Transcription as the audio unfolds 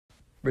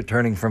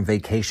Returning from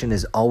vacation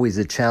is always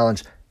a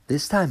challenge.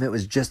 This time it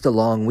was just a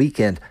long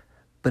weekend,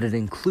 but it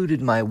included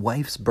my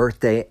wife's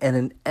birthday and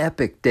an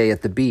epic day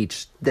at the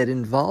beach that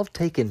involved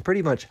taking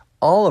pretty much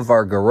all of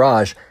our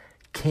garage,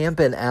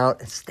 camping out,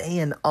 and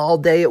staying all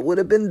day. It would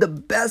have been the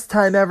best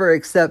time ever,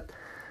 except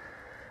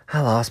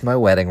I lost my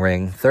wedding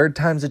ring. Third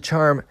time's a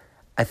charm.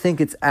 I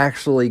think it's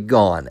actually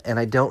gone, and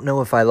I don't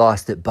know if I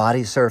lost it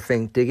body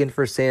surfing, digging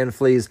for sand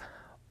fleas,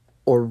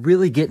 or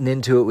really getting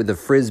into it with a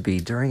frisbee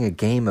during a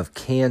game of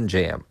Can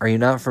Jam. Are you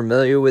not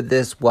familiar with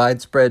this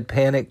widespread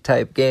panic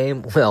type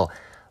game? Well,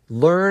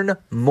 learn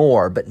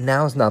more, but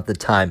now's not the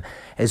time.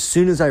 As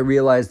soon as I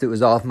realized it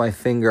was off my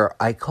finger,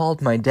 I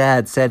called my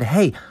dad, said,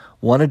 "Hey,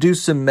 want to do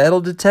some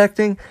metal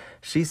detecting?"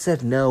 She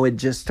said no, had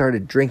just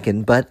started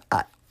drinking, but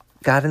I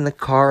got in the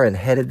car and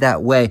headed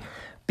that way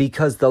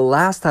because the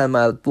last time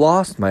I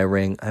lost my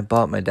ring, I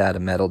bought my dad a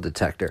metal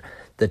detector.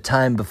 The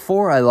time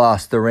before I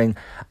lost the ring,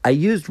 I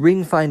used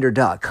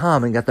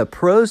ringfinder.com and got the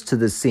pros to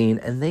the scene,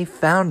 and they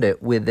found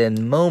it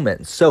within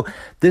moments. So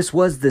this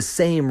was the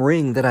same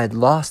ring that I'd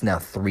lost now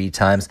 3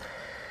 times.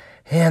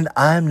 And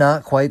I'm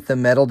not quite the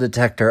metal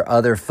detector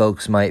other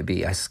folks might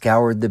be. I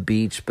scoured the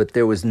beach, but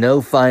there was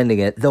no finding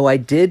it, though I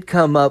did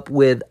come up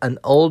with an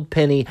old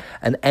penny,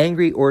 an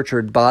Angry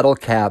Orchard bottle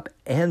cap,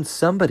 and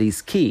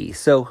somebody's key.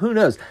 So who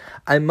knows?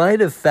 I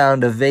might have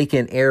found a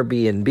vacant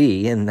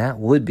Airbnb, and that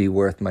would be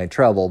worth my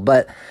trouble.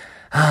 But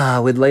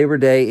with Labor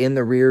Day in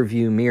the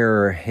rearview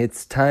mirror,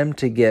 it's time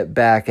to get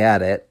back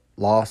at it,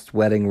 lost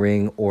wedding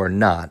ring or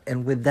not.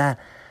 And with that,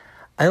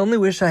 I only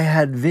wish I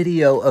had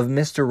video of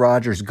Mr.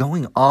 Rogers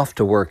going off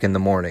to work in the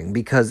morning,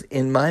 because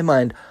in my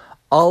mind,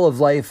 all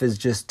of life is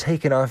just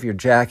taking off your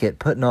jacket,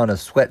 putting on a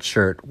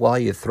sweatshirt while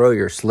you throw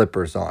your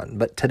slippers on.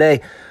 But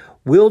today,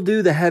 we'll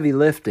do the heavy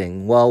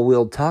lifting while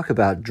we'll talk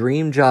about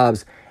dream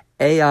jobs,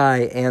 AI,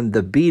 and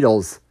the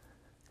Beatles,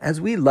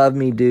 as we love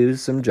me do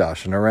some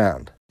joshing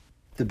around.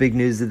 The big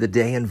news of the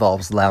day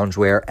involves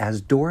loungewear,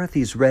 as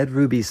Dorothy's red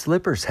ruby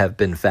slippers have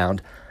been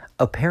found.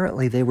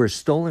 Apparently, they were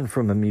stolen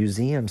from a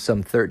museum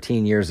some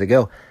 13 years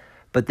ago,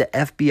 but the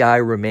FBI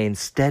remains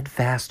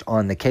steadfast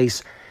on the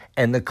case,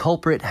 and the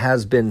culprit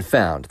has been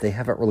found. They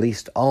haven't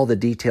released all the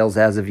details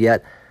as of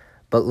yet,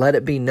 but let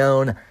it be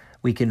known,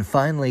 we can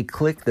finally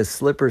click the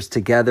slippers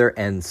together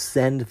and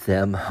send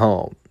them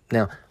home.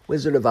 Now,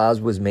 Wizard of Oz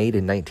was made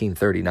in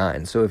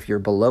 1939, so if you're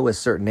below a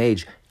certain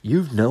age,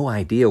 you've no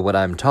idea what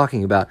I'm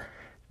talking about,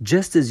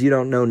 just as you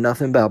don't know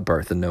nothing about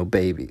birth and no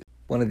baby.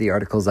 One of the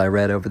articles I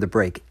read over the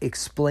break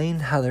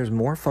explained how there's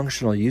more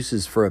functional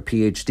uses for a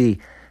PhD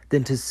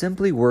than to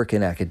simply work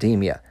in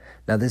academia.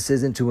 Now, this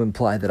isn't to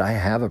imply that I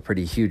have a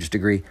pretty huge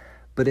degree,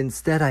 but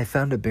instead I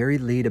found a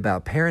buried lead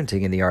about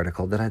parenting in the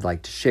article that I'd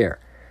like to share.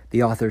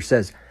 The author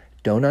says,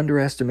 "Don't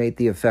underestimate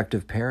the effect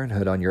of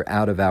parenthood on your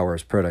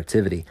out-of-hours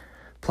productivity.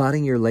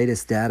 Plotting your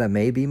latest data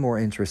may be more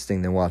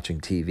interesting than watching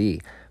TV,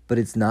 but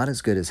it's not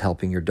as good as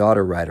helping your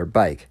daughter ride her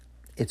bike.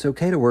 It's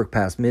okay to work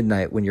past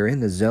midnight when you're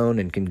in the zone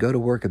and can go to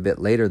work a bit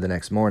later the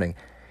next morning.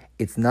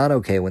 It's not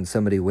okay when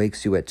somebody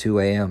wakes you at 2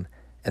 a.m.,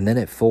 and then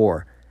at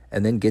 4,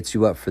 and then gets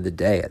you up for the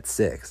day at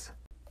 6.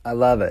 I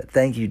love it.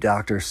 Thank you,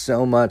 doctor,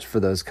 so much for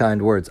those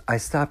kind words. I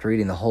stopped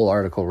reading the whole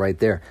article right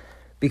there,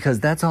 because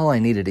that's all I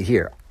needed to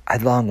hear.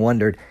 I'd long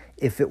wondered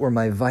if it were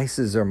my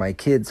vices or my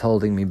kids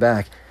holding me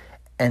back.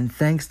 And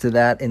thanks to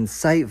that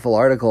insightful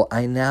article,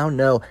 I now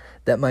know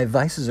that my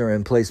vices are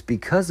in place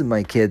because of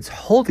my kids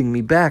holding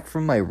me back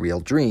from my real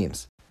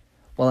dreams.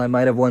 While I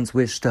might have once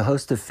wished to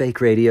host a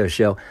fake radio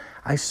show,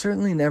 I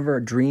certainly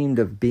never dreamed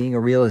of being a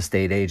real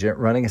estate agent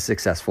running a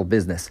successful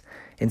business.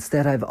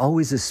 Instead, I've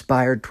always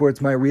aspired towards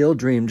my real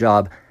dream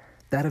job,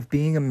 that of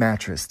being a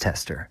mattress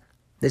tester.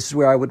 This is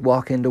where I would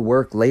walk into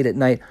work late at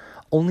night,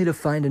 only to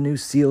find a new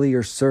Sealy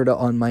or Serta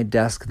on my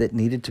desk that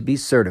needed to be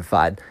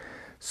certified.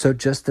 So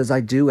just as I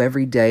do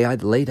every day,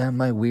 I'd lay down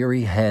my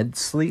weary head,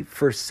 sleep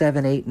for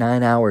 7, 8,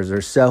 9 hours or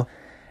so,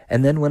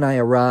 and then when I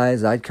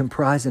arise, I'd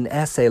comprise an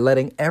essay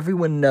letting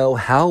everyone know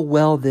how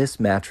well this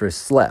mattress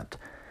slept.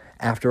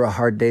 After a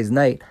hard day's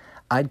night,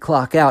 I'd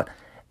clock out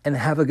and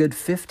have a good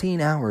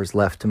 15 hours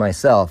left to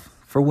myself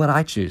for what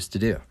I choose to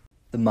do.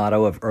 The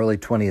motto of early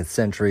 20th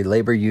century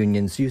labor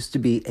unions used to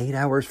be 8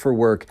 hours for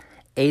work,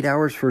 8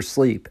 hours for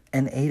sleep,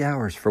 and 8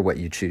 hours for what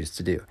you choose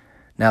to do.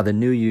 Now the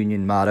new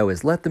union motto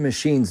is let the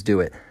machines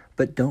do it,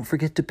 but don't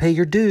forget to pay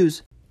your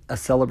dues. A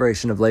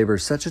celebration of labor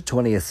is such a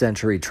 20th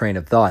century train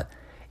of thought.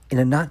 In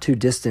a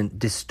not-too-distant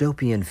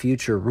dystopian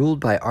future ruled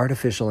by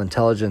artificial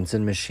intelligence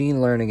and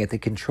machine learning at the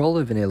control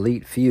of an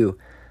elite few,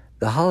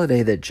 the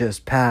holiday that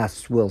just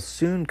passed will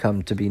soon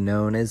come to be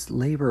known as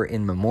Labor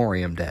in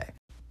Memoriam Day.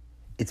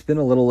 It's been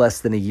a little less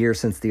than a year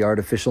since the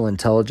artificial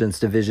intelligence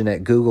division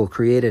at Google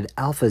created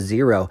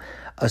AlphaZero,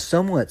 a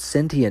somewhat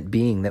sentient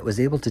being that was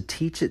able to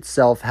teach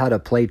itself how to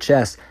play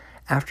chess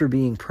after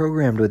being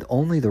programmed with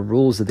only the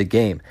rules of the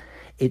game.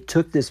 It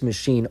took this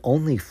machine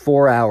only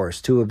 4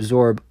 hours to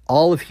absorb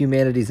all of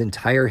humanity's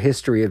entire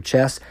history of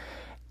chess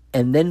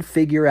and then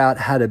figure out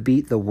how to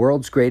beat the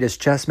world's greatest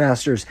chess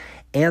masters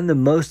and the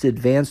most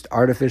advanced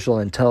artificial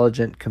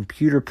intelligent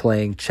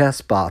computer-playing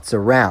chess bots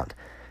around.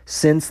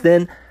 Since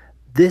then,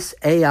 this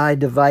AI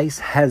device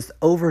has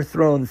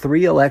overthrown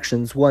 3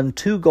 elections, won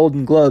 2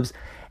 Golden Globes,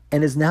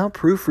 and is now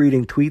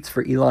proofreading tweets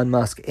for Elon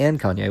Musk and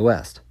Kanye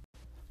West.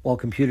 While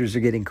computers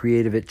are getting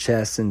creative at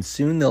chess and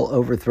soon they'll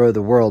overthrow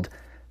the world,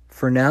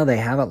 for now they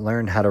haven't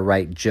learned how to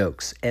write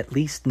jokes, at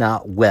least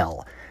not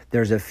well.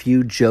 There's a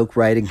few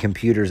joke-writing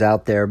computers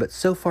out there, but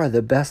so far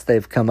the best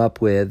they've come up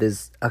with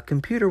is a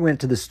computer went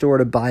to the store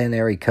to buy an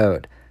nary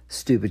code.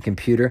 Stupid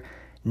computer.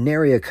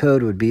 Nary a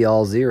code would be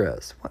all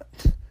zeros. What?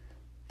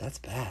 That's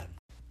bad.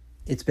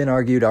 It's been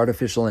argued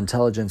artificial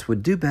intelligence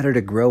would do better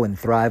to grow and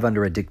thrive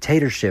under a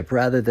dictatorship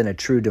rather than a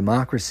true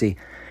democracy,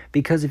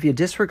 because if you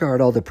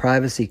disregard all the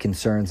privacy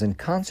concerns and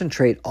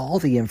concentrate all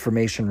the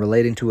information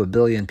relating to 1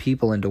 billion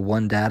people into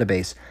one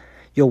database,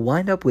 you'll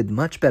wind up with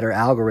much better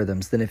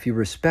algorithms than if you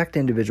respect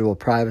individual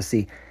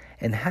privacy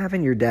and have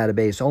in your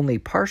database only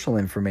partial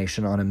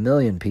information on 1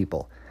 million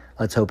people.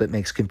 Let's hope it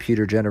makes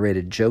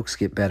computer-generated jokes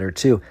get better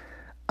too.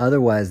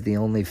 Otherwise, the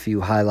only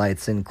few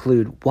highlights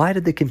include, why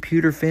did the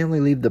computer family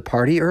leave the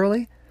party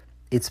early?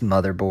 Its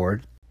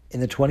motherboard.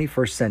 In the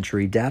 21st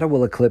century, data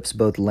will eclipse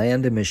both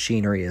land and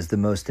machinery as the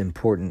most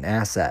important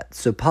asset,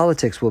 so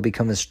politics will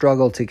become a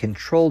struggle to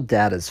control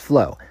data's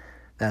flow.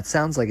 That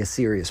sounds like a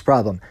serious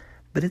problem,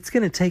 but it's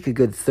going to take a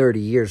good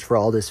 30 years for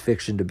all this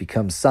fiction to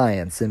become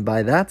science, and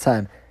by that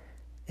time,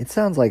 it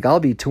sounds like I'll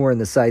be touring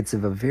the sights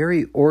of a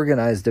very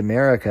organized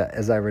America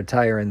as I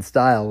retire in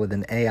style with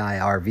an AI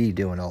RV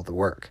doing all the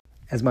work.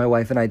 As my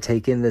wife and I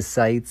take in the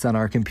sights on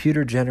our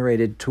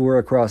computer-generated tour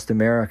across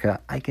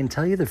America, I can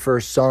tell you the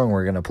first song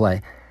we're going to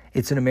play.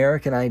 It's an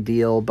American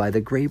Ideal by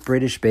the great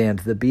British band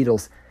The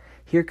Beatles.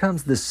 Here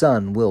Comes the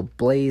Sun will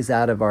blaze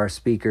out of our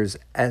speakers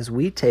as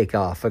we take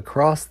off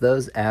across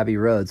those Abbey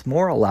roads,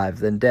 more alive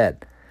than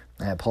dead.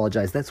 I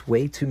apologize, that's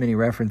way too many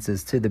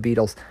references to The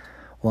Beatles.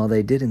 While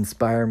they did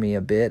inspire me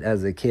a bit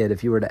as a kid,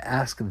 if you were to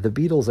ask The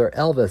Beatles or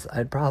Elvis,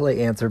 I'd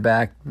probably answer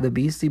back The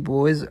Beastie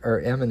Boys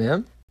or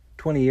Eminem.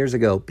 20 years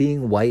ago,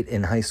 being white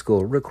in high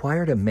school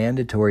required a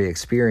mandatory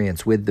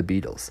experience with the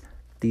Beatles.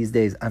 These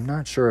days, I'm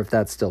not sure if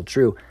that's still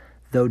true,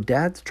 though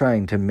Dad's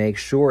trying to make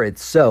sure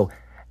it's so,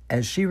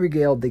 as she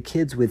regaled the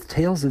kids with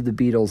tales of the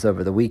Beatles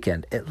over the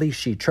weekend. At least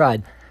she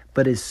tried,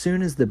 but as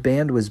soon as the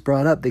band was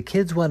brought up, the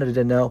kids wanted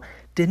to know,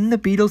 didn't the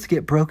Beatles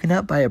get broken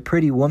up by a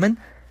pretty woman?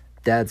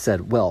 Dad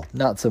said, well,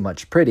 not so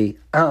much pretty.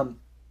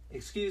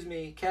 Excuse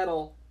me,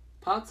 kettle,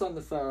 pot's on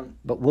the phone.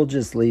 But we'll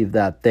just leave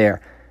that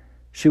there.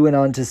 She went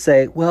on to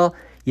say, well,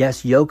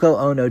 yes, Yoko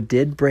Ono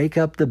did break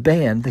up the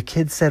band. The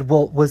kids said,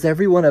 well, was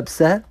everyone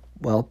upset?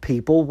 Well,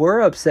 people were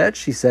upset,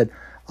 she said.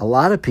 A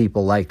lot of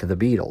people liked the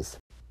Beatles.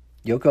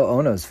 Yoko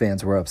Ono's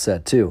fans were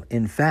upset too.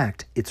 In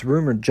fact, it's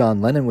rumored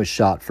John Lennon was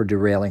shot for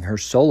derailing her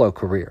solo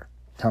career.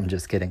 I'm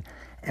just kidding.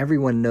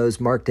 Everyone knows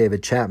Mark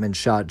David Chapman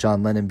shot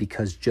John Lennon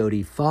because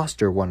Jodie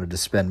Foster wanted to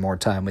spend more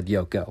time with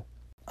Yoko.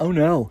 Oh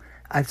no,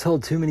 I've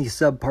told too many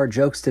subpar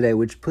jokes today,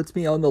 which puts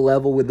me on the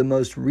level with the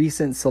most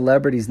recent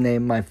celebrity's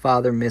name my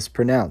father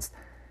mispronounced.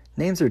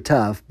 Names are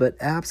tough, but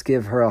apps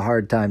give her a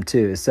hard time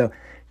too. So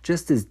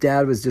just as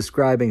Dad was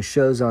describing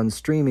shows on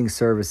streaming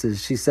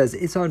services, she says,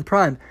 it's on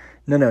Prime.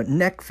 No,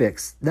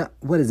 Netflix. No,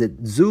 what is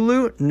it,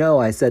 Zulu? No,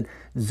 I said,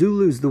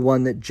 Zulu's the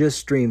one that just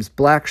streams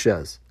black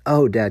shows.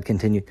 Oh, Dad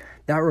continued,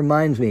 that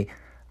reminds me,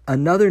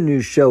 another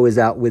new show is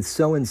out with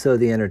So-and-so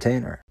the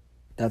Entertainer.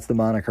 That's the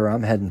moniker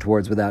I'm heading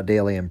towards without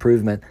daily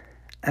improvement.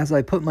 As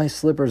I put my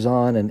slippers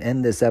on and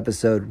end this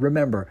episode,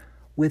 remember,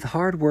 with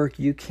hard work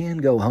you can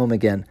go home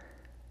again,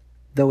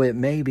 though it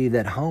may be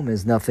that home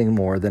is nothing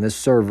more than a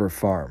server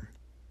farm.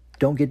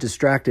 Don't get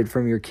distracted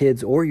from your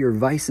kids or your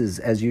vices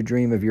as you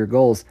dream of your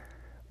goals.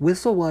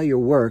 Whistle while you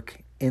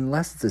work,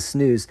 unless it's a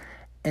snooze,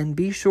 and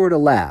be sure to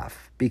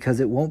laugh, because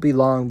it won't be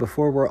long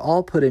before we're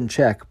all put in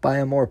check by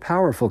a more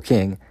powerful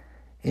king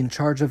in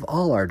charge of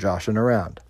all our joshing around.